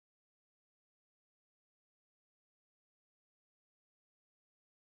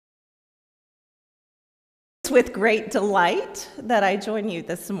with great delight that I join you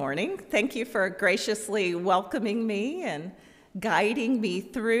this morning. Thank you for graciously welcoming me and guiding me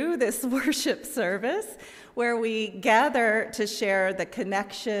through this worship service where we gather to share the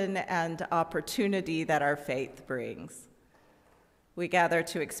connection and opportunity that our faith brings. We gather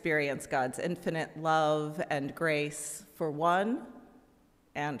to experience God's infinite love and grace for one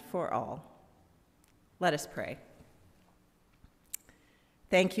and for all. Let us pray.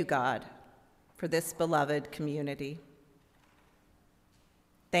 Thank you, God, for this beloved community.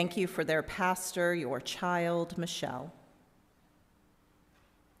 Thank you for their pastor, your child, Michelle.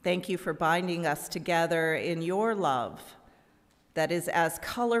 Thank you for binding us together in your love that is as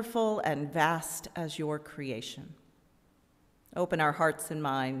colorful and vast as your creation. Open our hearts and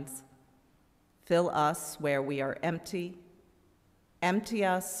minds. Fill us where we are empty. Empty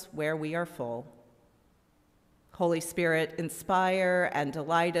us where we are full. Holy Spirit, inspire and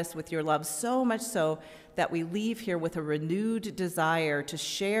delight us with your love, so much so that we leave here with a renewed desire to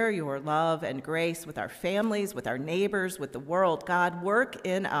share your love and grace with our families, with our neighbors, with the world. God, work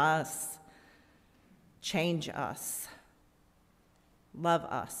in us. Change us. Love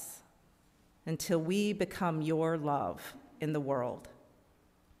us until we become your love in the world.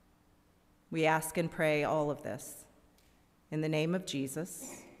 We ask and pray all of this in the name of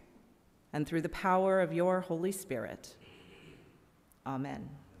Jesus and through the power of your Holy Spirit. Amen.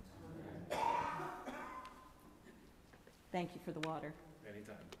 Thank you for the water.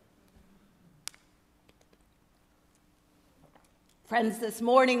 Anytime. Friends, this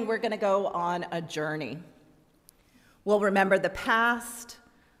morning we're going to go on a journey. We'll remember the past,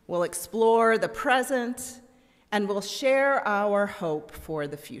 we'll explore the present, and we'll share our hope for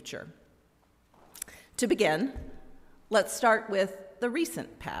the future. To begin, let's start with the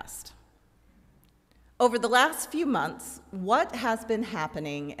recent past. Over the last few months, what has been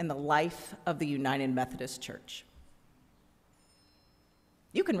happening in the life of the United Methodist Church?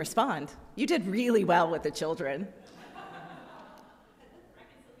 You can respond. You did really well with the children.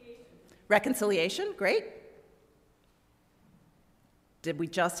 Reconciliation, great. Did we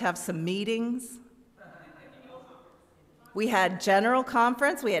just have some meetings? We had general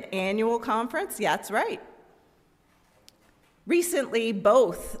conference, we had annual conference. Yeah, that's right. Recently,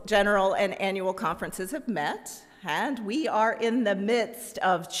 both general and annual conferences have met, and we are in the midst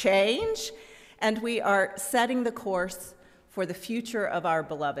of change, and we are setting the course for the future of our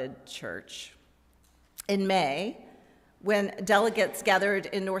beloved church. In May, when delegates gathered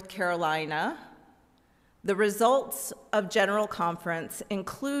in North Carolina, the results of General Conference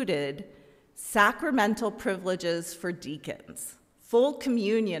included sacramental privileges for deacons, full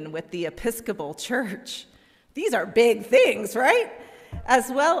communion with the Episcopal Church. These are big things, right?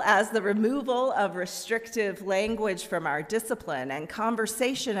 As well as the removal of restrictive language from our discipline and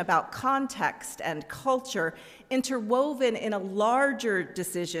conversation about context and culture interwoven in a larger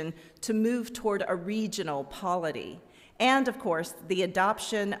decision to move toward a regional polity. And of course, the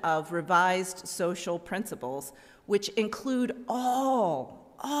adoption of revised social principles, which include all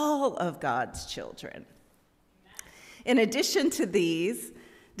of God's children. In addition to these,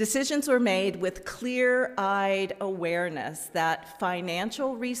 decisions were made with clear-eyed awareness that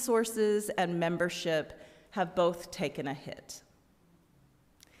financial resources and membership have both taken a hit.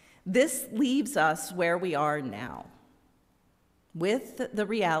 This leaves us where we are now, with the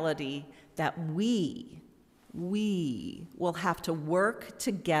reality that we will have to work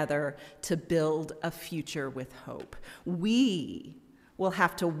together to build a future with hope. We will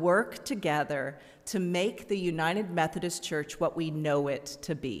have to work together to make the United Methodist Church what we know it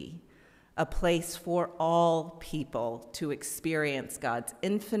to be, a place for all people to experience God's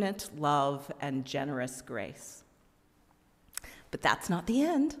infinite love and generous grace. But that's not the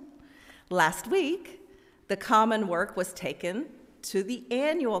end. Last week, the common work was taken to the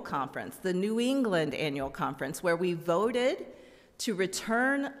annual conference, the New England Annual Conference, where we voted to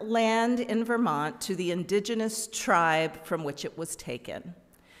return land in Vermont to the indigenous tribe from which it was taken.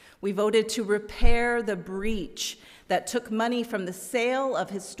 We voted to repair the breach that took money from the sale of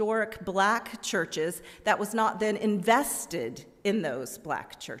historic Black churches that was not then invested in those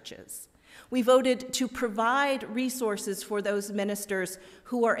Black churches. We voted to provide resources for those ministers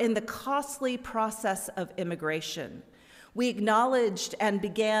who are in the costly process of immigration. We acknowledged and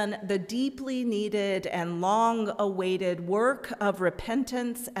began the deeply needed and long-awaited work of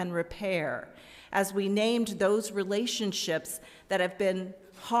repentance and repair as we named those relationships that have been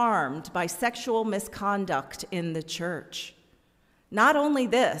harmed by sexual misconduct in the church. Not only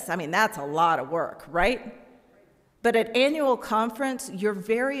this, I mean, that's a lot of work, right? But at annual conference, your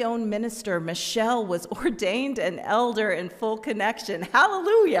very own minister, Michelle, was ordained an elder in full connection.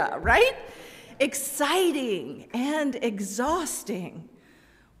 Hallelujah, right? exciting and exhausting.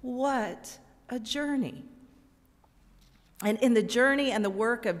 What a journey. And in the journey and the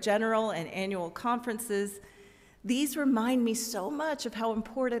work of general and annual conferences, these remind me so much of how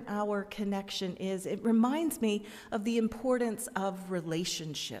important our connection is. It reminds me of the importance of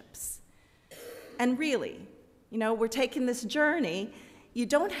relationships. And really, we're taking this journey. You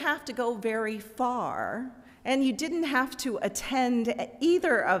don't have to go very far, and you didn't have to attend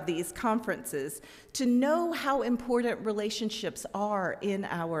either of these conferences to know how important relationships are in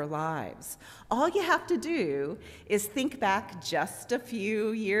our lives. All you have to do is think back just a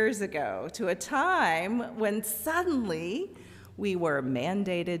few years ago to a time when suddenly we were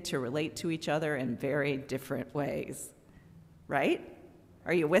mandated to relate to each other in very different ways. Right?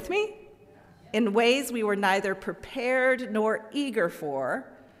 Are you with me? In ways we were neither prepared nor eager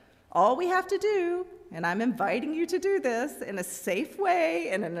for. All we have to do, and I'm inviting you to do this in a safe way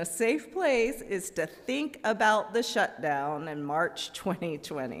and in a safe place, is to think about the shutdown in March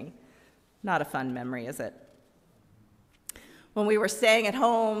 2020. Not a fun memory, is it? When we were staying at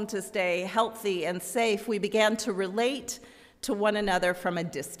home to stay healthy and safe, we began to relate to one another from a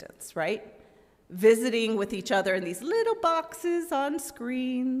distance, right? Visiting with each other in these little boxes on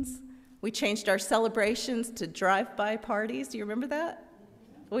screens. We changed our celebrations to drive-by parties. Do you remember that?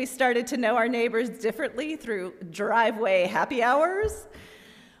 We started to know our neighbors differently through driveway happy hours.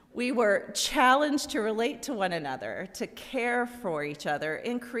 We were challenged to relate to one another, to care for each other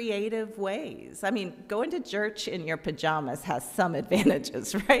in creative ways. I mean, going to church in your pajamas has some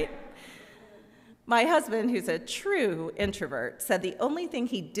advantages, right? My husband, who's a true introvert, said the only thing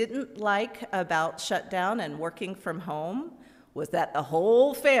he didn't like about shutdown and working from home was that the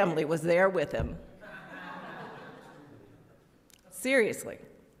whole family was there with him. Seriously.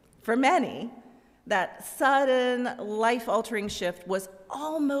 For many, that sudden, life-altering shift was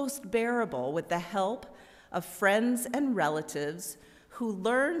almost bearable with the help of friends and relatives who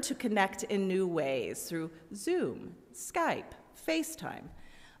learned to connect in new ways through Zoom, Skype, FaceTime.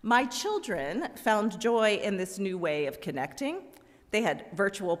 My children found joy in this new way of connecting. They had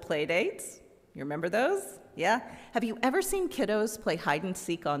virtual play dates. You remember those? Yeah? Have you ever seen kiddos play hide and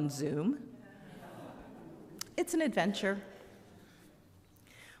seek on Zoom? It's an adventure.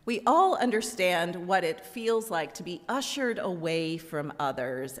 We all understand what it feels like to be ushered away from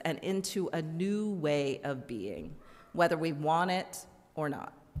others and into a new way of being, whether we want it or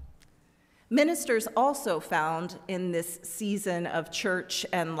not. Ministers also found in this season of church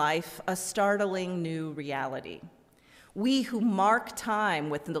and life a startling new reality. We who mark time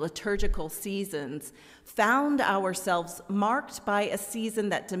with the liturgical seasons found ourselves marked by a season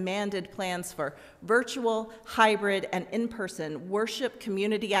that demanded plans for virtual, hybrid, and in-person worship,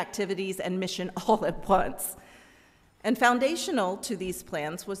 community activities, and mission all at once. And foundational to these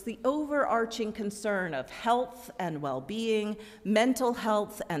plans was the overarching concern of health and well-being, mental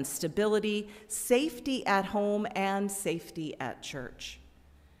health and stability, safety at home, and safety at church.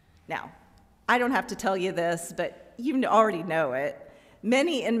 Now, I don't have to tell you this, but you already know it.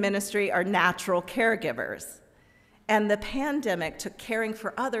 Many in ministry are natural caregivers, and the pandemic took caring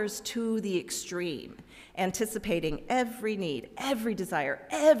for others to the extreme, anticipating every need, every desire,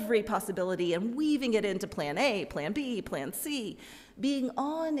 every possibility, and weaving it into plan A, plan B, plan C. Being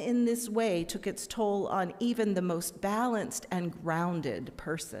on in this way took its toll on even the most balanced and grounded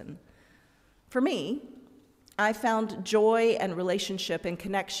person. For me, I found joy and relationship and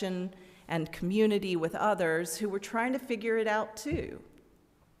connection and community with others who were trying to figure it out too.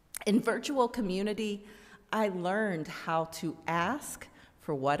 In virtual community, I learned how to ask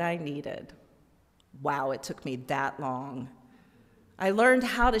for what I needed. Wow, it took me that long. I learned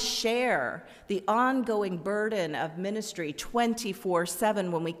how to share the ongoing burden of ministry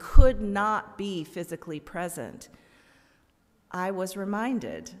 24/7 when we could not be physically present. I was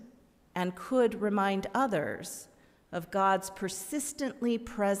reminded and could remind others of God's persistently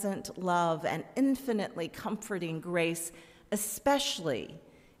present love and infinitely comforting grace, especially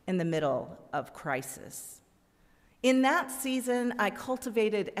in the middle of crisis. In that season, I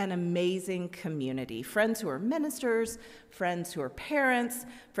cultivated an amazing community. Friends who are ministers, friends who are parents,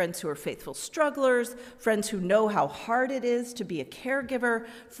 friends who are faithful strugglers, friends who know how hard it is to be a caregiver,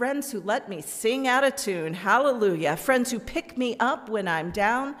 friends who let me sing out of tune, hallelujah, friends who pick me up when I'm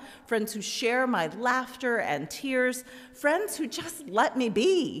down, friends who share my laughter and tears, friends who just let me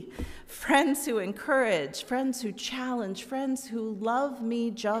be, friends who encourage, friends who challenge, friends who love me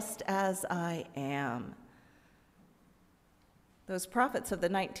just as I am. Those prophets of the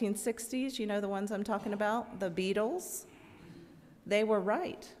 1960s, you know the ones I'm talking about, the Beatles, they were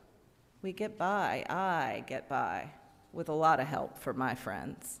right. We get by, I get by, with a lot of help from my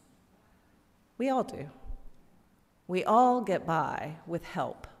friends. We all do. We all get by with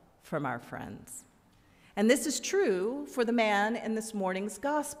help from our friends. And this is true for the man in this morning's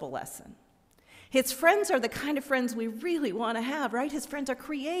gospel lesson. His friends are the kind of friends we really want to have, right? His friends are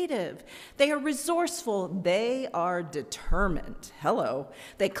creative. They are resourceful. They are determined. Hello.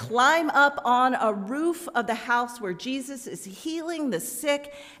 They climb up on a roof of the house where Jesus is healing the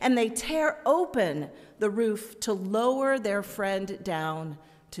sick, and they tear open the roof to lower their friend down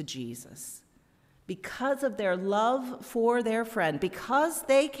to Jesus. Because of their love for their friend, because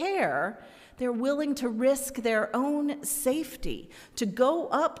they care, they're willing to risk their own safety to go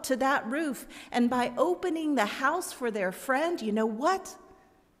up to that roof. And by opening the house for their friend, you know what?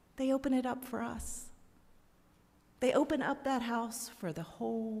 They open it up for us. They open up that house for the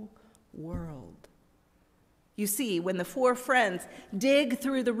whole world. You see, when the four friends dig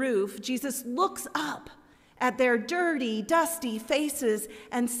through the roof, Jesus looks up at their dirty, dusty faces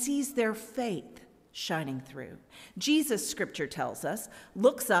and sees their faith shining through. Jesus, scripture tells us,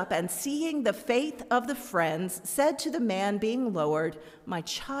 looks up and seeing the faith of the friends, said to the man being lowered, "My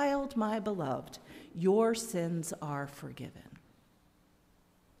child, my beloved, your sins are forgiven."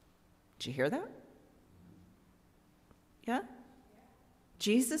 Did you hear that? Yeah?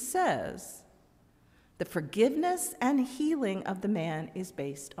 Jesus says the forgiveness and healing of the man is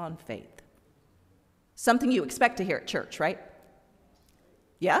based on faith. Something you expect to hear at church, right?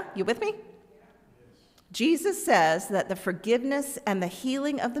 Yeah? You with me? Jesus says that the forgiveness and the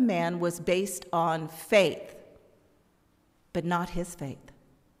healing of the man was based on faith, but not his faith.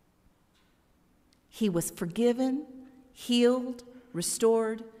 He was forgiven, healed,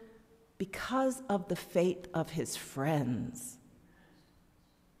 restored because of the faith of his friends.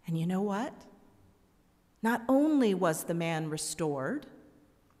 And you know what? Not only was the man restored,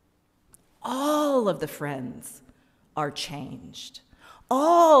 all of the friends are changed.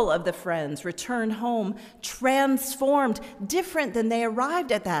 All of the friends return home transformed, different than they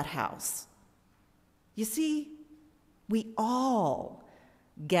arrived at that house. You see, we all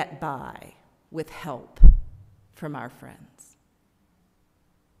get by with help from our friends.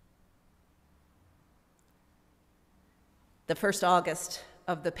 The first August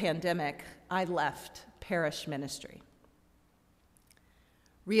of the pandemic, I left parish ministry.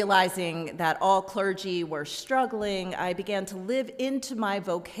 Realizing that all clergy were struggling, I began to live into my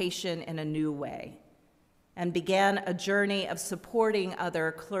vocation in a new way and began a journey of supporting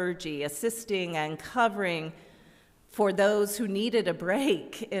other clergy, assisting and covering for those who needed a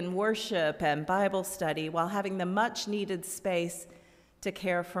break in worship and Bible study while having the much-needed space to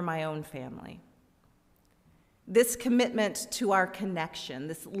care for my own family. This commitment to our connection,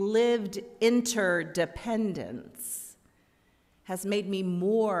 this lived interdependence, has made me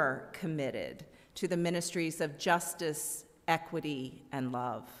more committed to the ministries of justice, equity, and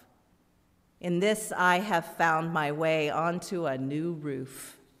love. In this, I have found my way onto a new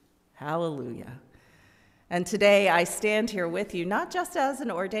roof. Hallelujah. And today I stand here with you, not just as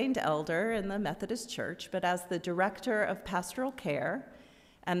an ordained elder in the Methodist Church, but as the director of pastoral care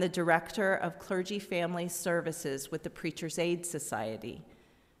and the director of clergy family services with the Preacher's Aid Society,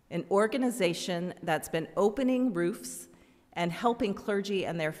 an organization that's been opening roofs and helping clergy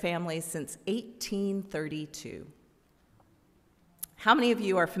and their families since 1832. How many of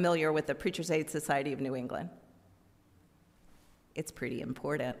you are familiar with the Preacher's Aid Society of New England? It's pretty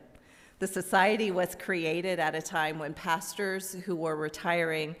important. The society was created at a time when pastors who were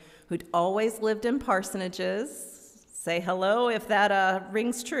retiring, who'd always lived in parsonages, say hello if that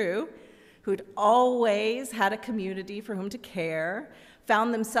rings true, who'd always had a community for whom to care,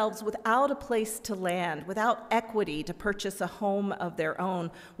 found themselves without a place to land, without equity to purchase a home of their own,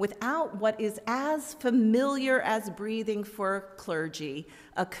 without what is as familiar as breathing for clergy,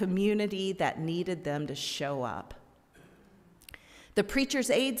 a community that needed them to show up. The Preacher's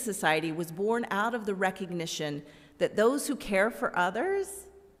Aid Society was born out of the recognition that those who care for others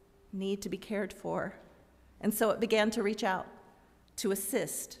need to be cared for. And so it began to reach out, to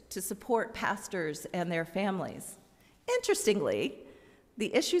assist, to support pastors and their families. Interestingly,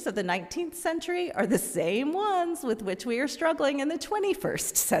 the issues of the 19th century are the same ones with which we are struggling in the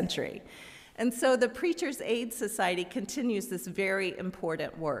 21st century. And so the Preacher's Aid Society continues this very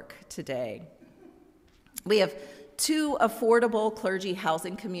important work today. We have 2 affordable clergy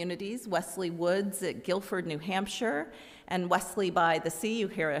housing communities, Wesley Woods at Guilford, New Hampshire, and Wesley by the Sea. You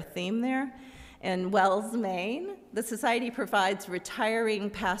hear a theme there. In Wells, Maine, the society provides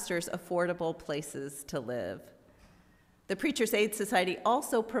retiring pastors affordable places to live. The Preacher's Aid Society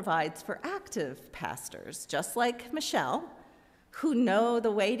also provides for active pastors, just like Michelle, who know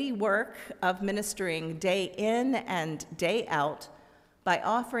the weighty work of ministering day in and day out by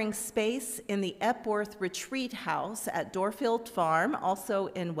offering space in the Epworth Retreat House at Dorfield Farm, also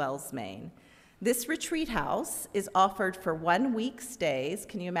in Wells, Maine. This retreat house is offered for 1 week stays.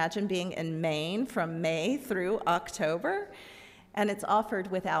 Can you imagine being in Maine from May through October? And it's offered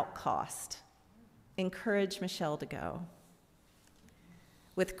without cost. Encourage Michelle to go.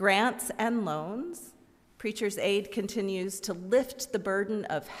 With grants and loans, Preacher's Aid continues to lift the burden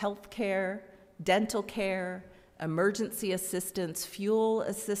of health care, dental care, emergency assistance, fuel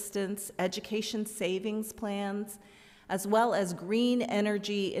assistance, education savings plans, as well as green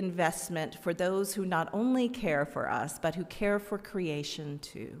energy investment for those who not only care for us, but who care for creation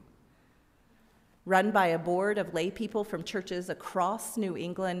too. Run by a board of lay people from churches across New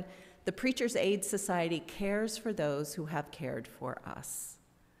England, the Preacher's Aid Society cares for those who have cared for us.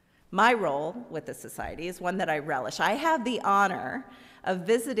 My role with the society is one that I relish. I have the honor of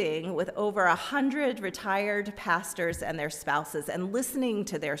visiting with over 100 retired pastors and their spouses and listening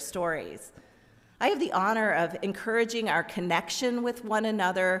to their stories. I have the honor of encouraging our connection with one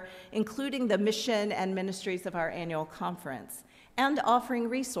another, including the mission and ministries of our annual conference, and offering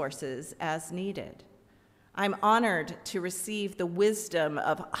resources as needed. I'm honored to receive the wisdom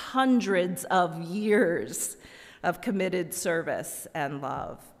of hundreds of years of committed service and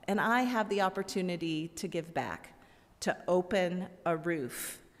love. And I have the opportunity to give back, to open a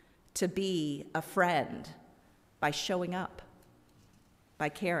roof, to be a friend by showing up, by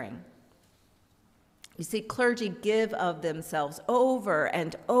caring. You see, clergy give of themselves over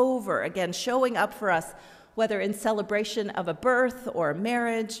and over again, showing up for us, whether in celebration of a birth or a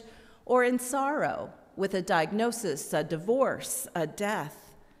marriage, or in sorrow with a diagnosis, a divorce, a death.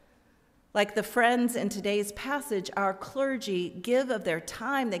 Like the friends in today's passage, our clergy give of their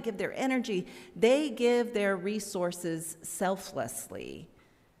time, they give their energy, they give their resources selflessly.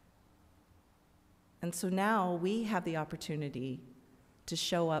 And so now we have the opportunity to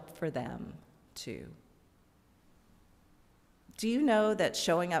show up for them too. Do you know that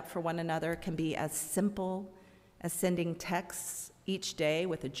showing up for one another can be as simple as sending texts each day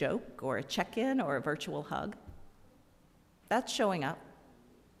with a joke or a check-in or a virtual hug? That's showing up.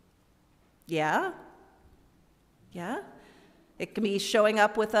 Yeah? It can be showing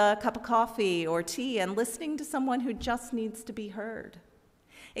up with a cup of coffee or tea and listening to someone who just needs to be heard.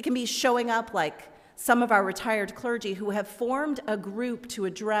 It can be showing up like some of our retired clergy who have formed a group to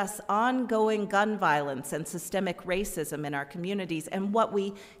address ongoing gun violence and systemic racism in our communities and what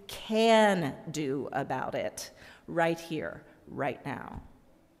we can do about it right here, right now.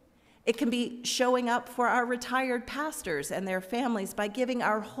 It can be showing up for our retired pastors and their families by giving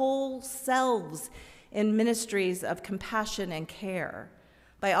our whole selves in ministries of compassion and care,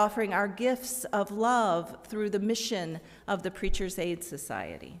 by offering our gifts of love through the mission of the Preacher's Aid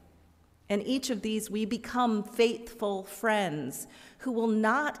Society. In each of these, we become faithful friends who will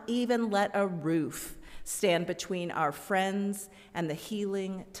not even let a roof stand between our friends and the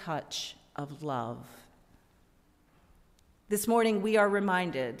healing touch of love. This morning, we are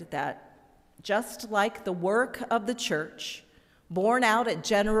reminded that just like the work of the church, borne out at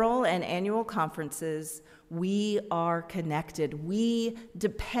general and annual conferences, we are connected. We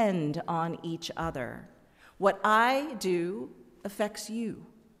depend on each other. What I do affects you,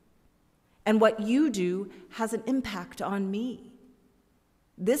 and what you do has an impact on me.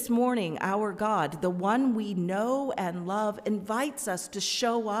 This morning, our God, the one we know and love, invites us to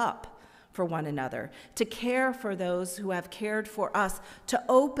show up for one another, to care for those who have cared for us, to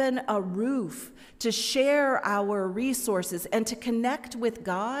open a roof, to share our resources, and to connect with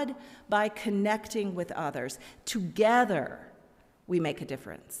God by connecting with others. Together, we make a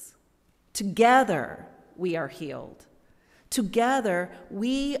difference. Together, we are healed. Together,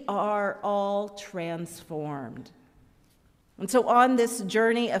 we are all transformed. And so on this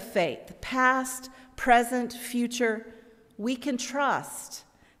journey of faith, past, present, future, we can trust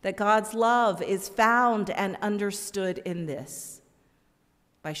that God's love is found and understood in this.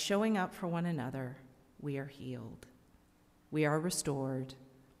 By showing up for one another, we are healed. We are restored.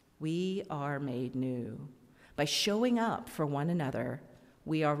 We are made new. By showing up for one another,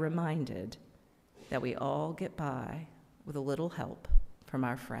 we are reminded that we all get by with a little help from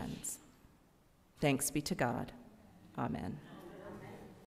our friends. Thanks be to God. Amen.